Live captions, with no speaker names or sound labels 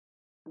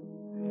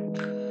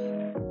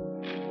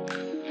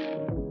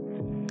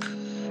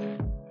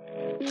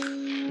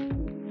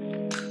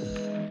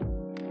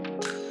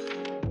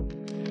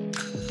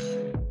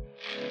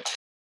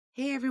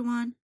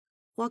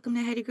Welcome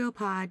to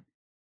HeadyGirlPod,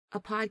 a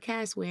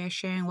podcast where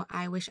sharing what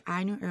I wish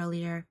I knew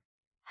earlier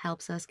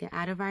helps us get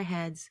out of our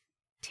heads,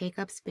 take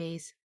up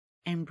space,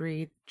 and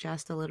breathe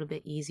just a little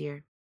bit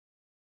easier.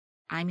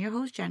 I'm your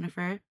host,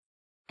 Jennifer,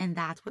 and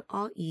that's with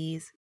all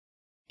ease.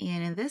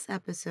 And in this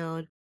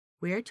episode,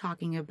 we're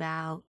talking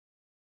about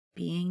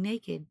being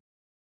naked.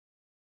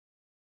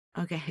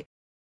 Okay,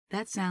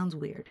 that sounds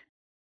weird.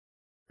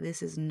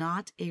 This is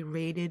not a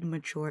rated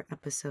mature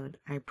episode,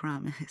 I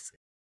promise.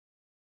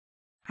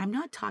 I'm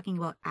not talking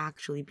about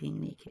actually being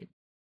naked.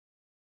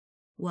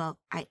 Well,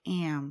 I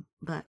am,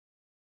 but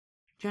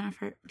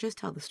Jennifer, just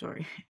tell the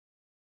story.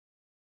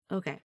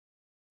 Okay,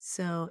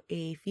 so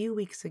a few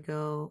weeks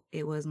ago,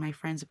 it was my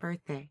friend's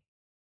birthday,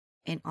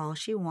 and all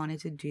she wanted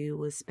to do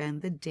was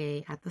spend the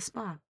day at the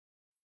spa.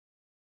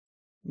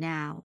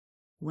 Now,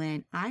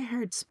 when I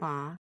heard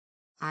spa,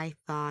 I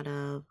thought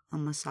of a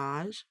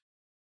massage,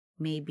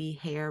 maybe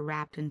hair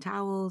wrapped in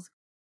towels,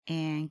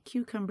 and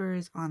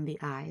cucumbers on the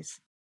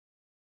eyes.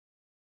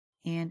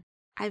 And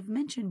I've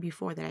mentioned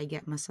before that I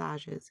get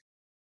massages,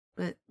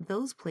 but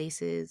those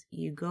places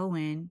you go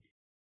in,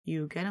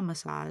 you get a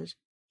massage,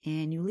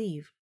 and you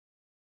leave.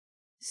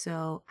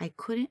 So I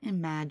couldn't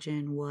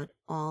imagine what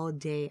all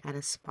day at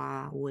a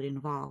spa would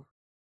involve.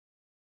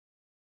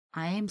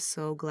 I am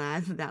so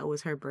glad that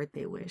was her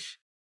birthday wish.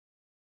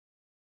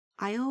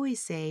 I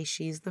always say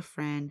she's the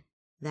friend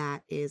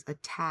that is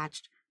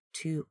attached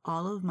to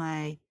all of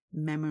my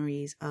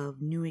memories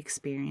of new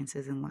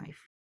experiences in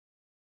life.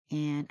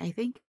 And I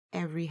think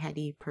every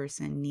heady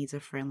person needs a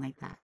friend like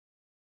that.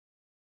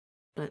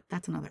 But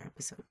that's another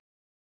episode.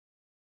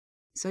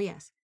 So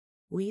yes,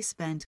 we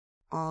spent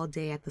all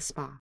day at the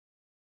spa.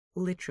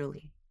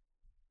 Literally.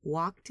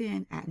 Walked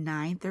in at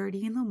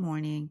 9:30 in the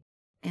morning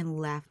and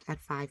left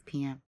at 5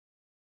 p.m.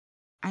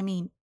 I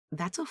mean,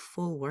 that's a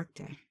full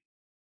workday.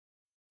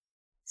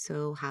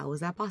 So how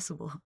was that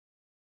possible?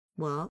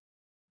 Well,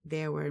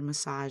 there were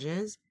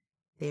massages,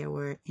 there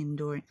were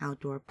indoor and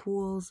outdoor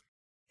pools,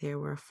 there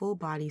were full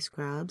body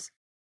scrubs,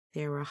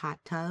 there were hot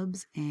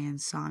tubs and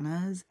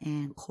saunas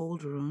and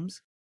cold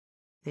rooms.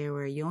 There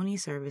were yoni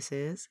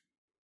services.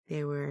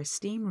 There were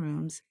steam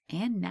rooms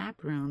and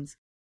nap rooms.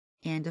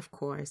 And of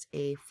course,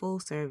 a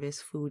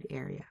full-service food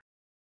area.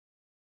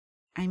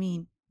 I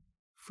mean,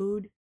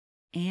 food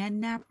and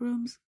nap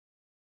rooms?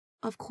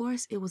 Of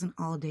course, it was an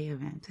all-day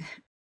event.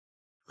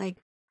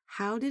 Like,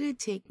 how did it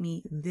take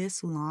me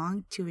this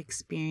long to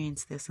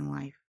experience this in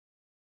life?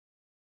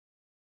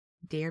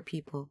 Dear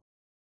people,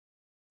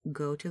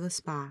 go to the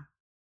spa.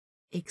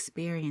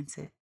 Experience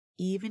it,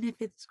 even if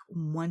it's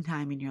one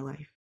time in your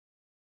life.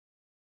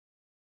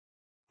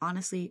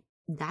 Honestly,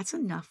 that's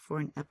enough for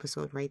an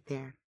episode right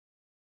there.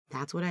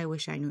 That's what I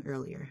wish I knew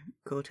earlier.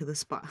 Go to the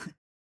spa.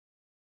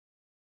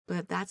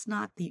 But that's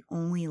not the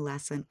only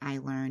lesson I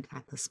learned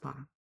at the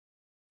spa.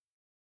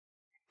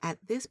 At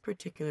this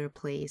particular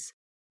place,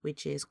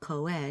 which is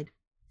co-ed,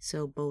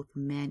 so both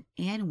men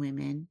and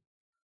women,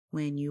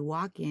 when you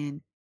walk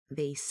in,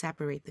 they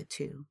separate the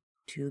two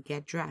to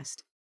get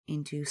dressed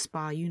into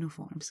spa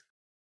uniforms.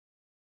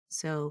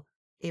 So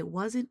it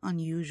wasn't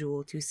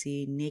unusual to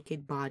see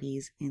naked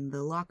bodies in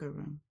the locker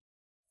room.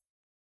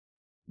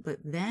 But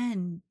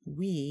then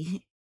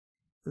we,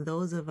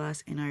 those of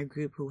us in our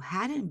group who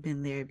hadn't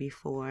been there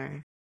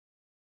before,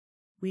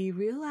 we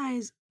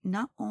realized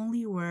not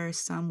only were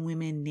some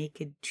women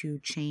naked to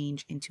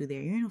change into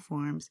their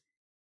uniforms,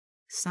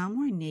 some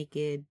were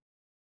naked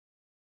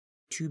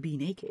to be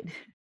naked.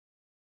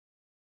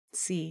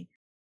 See,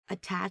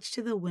 attached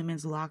to the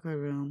women's locker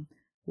room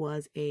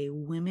was a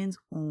women's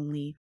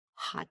only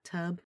hot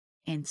tub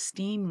and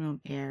steam room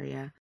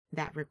area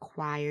that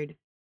required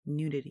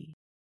nudity.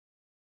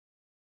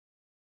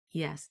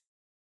 Yes,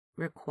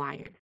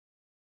 required.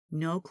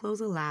 No clothes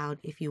allowed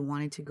if you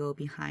wanted to go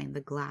behind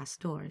the glass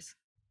doors.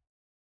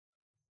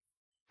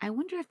 I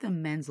wonder if the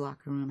men's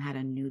locker room had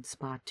a nude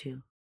spot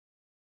too.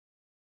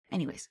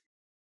 Anyways,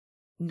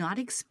 not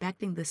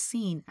expecting the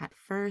scene at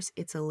first,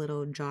 it's a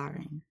little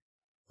jarring.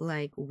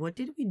 Like, what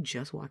did we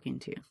just walk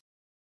into?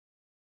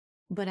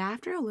 But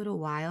after a little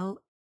while,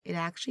 it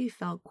actually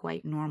felt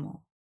quite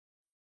normal.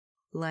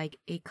 Like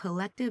a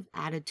collective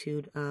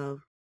attitude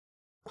of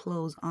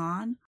clothes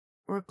on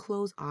or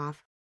clothes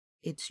off,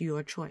 it's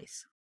your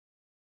choice.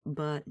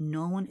 But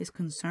no one is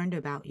concerned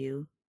about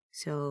you,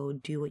 so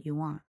do what you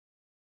want.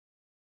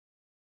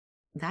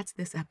 That's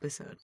this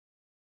episode.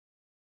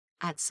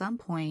 At some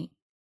point,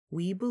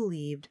 we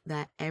believed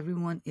that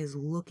everyone is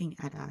looking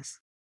at us,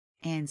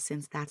 and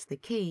since that's the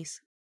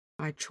case,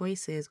 our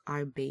choices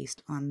are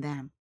based on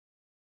them.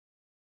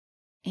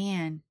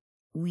 And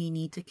we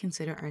need to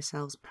consider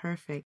ourselves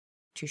perfect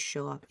to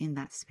show up in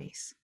that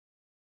space.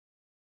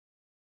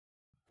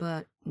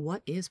 But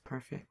what is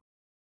perfect?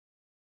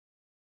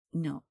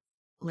 No,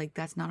 like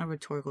that's not a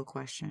rhetorical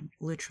question.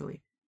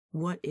 Literally,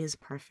 what is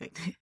perfect?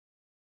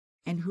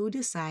 And who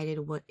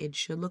decided what it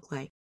should look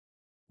like,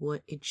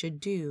 what it should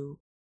do,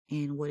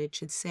 and what it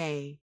should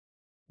say,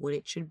 what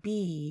it should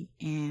be,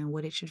 and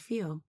what it should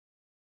feel?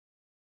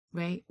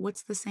 Right?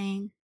 What's the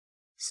saying?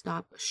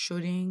 Stop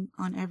shoulding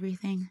on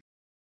everything.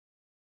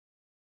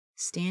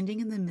 standing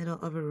in the middle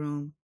of a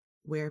room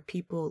where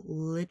people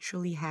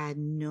literally had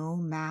no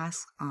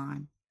mask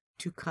on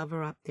to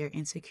cover up their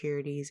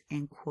insecurities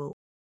and quote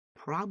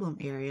problem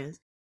areas,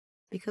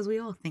 because we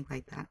all think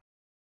like that.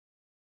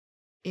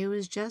 It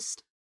was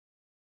just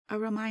a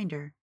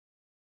reminder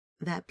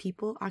that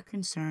people are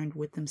concerned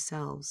with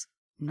themselves,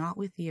 not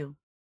with you.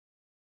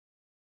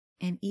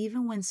 And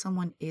even when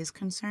someone is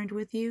concerned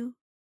with you,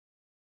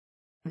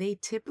 they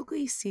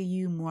typically see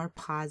you more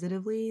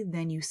positively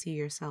than you see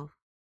yourself.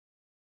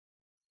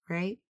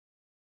 Right?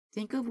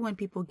 Think of when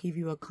people give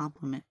you a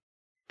compliment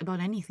about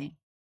anything,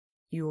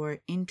 your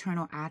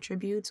internal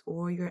attributes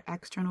or your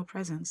external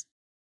presence.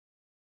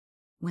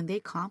 When they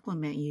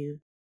compliment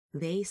you,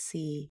 they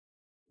see,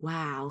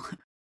 wow.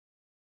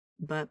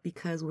 But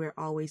because we're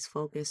always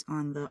focused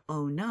on the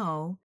oh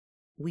no,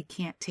 we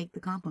can't take the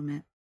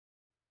compliment.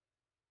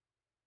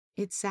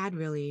 It's sad,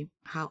 really,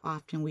 how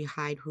often we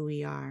hide who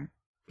we are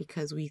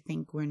because we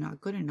think we're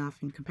not good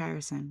enough in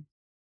comparison.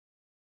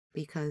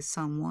 Because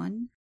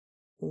someone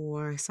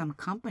or some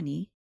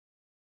company,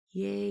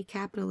 yay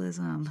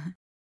capitalism,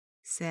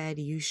 said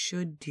you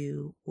should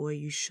do or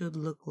you should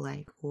look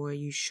like or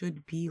you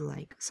should be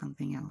like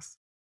something else.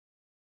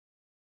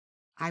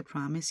 I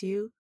promise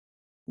you,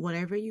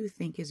 whatever you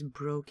think is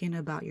broken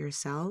about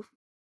yourself,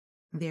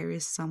 there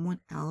is someone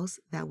else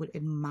that would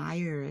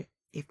admire it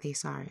if they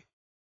saw it.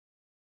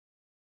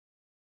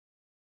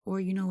 Or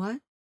you know what?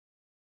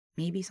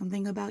 Maybe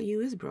something about you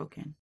is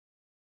broken.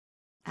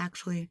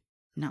 Actually,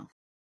 no,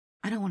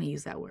 I don't want to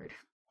use that word.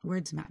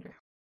 Words matter.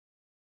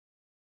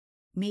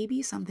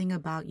 Maybe something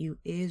about you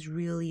is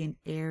really an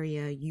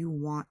area you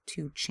want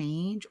to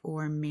change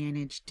or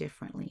manage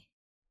differently,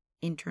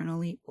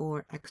 internally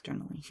or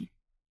externally.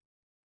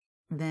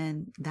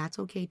 Then that's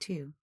okay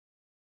too.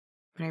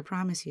 But I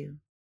promise you,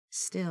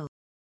 still,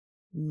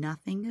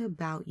 nothing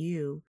about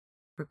you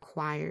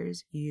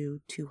requires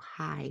you to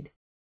hide.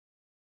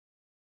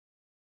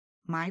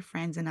 My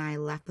friends and I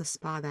left the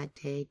spa that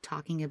day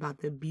talking about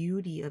the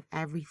beauty of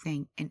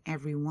everything and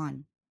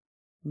everyone,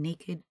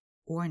 naked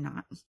or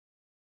not.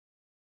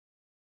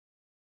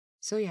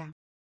 So yeah,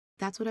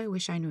 that's what I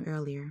wish I knew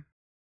earlier.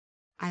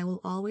 I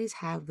will always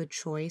have the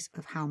choice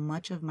of how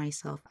much of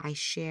myself I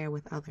share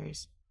with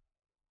others.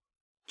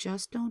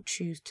 Just don't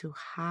choose to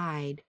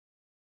hide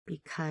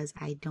because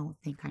I don't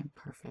think I'm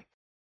perfect.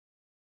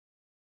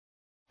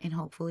 And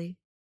hopefully,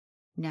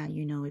 now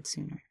you know it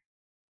sooner.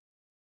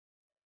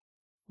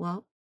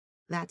 Well,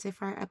 that's it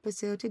for our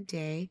episode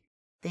today.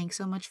 Thanks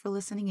so much for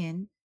listening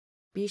in.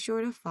 Be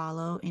sure to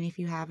follow, and if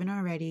you haven't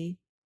already,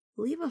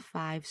 leave a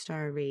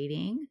 5-star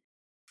rating.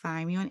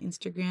 Find me on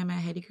Instagram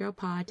at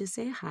HeadyGirlPod to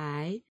say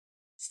hi,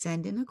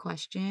 send in a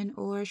question,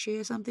 or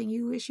share something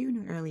you wish you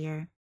knew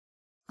earlier.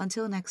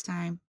 Until next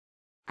time,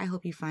 I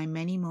hope you find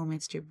many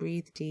moments to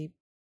breathe deep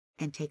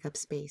and take up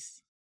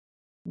space.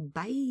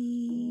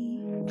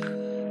 Bye.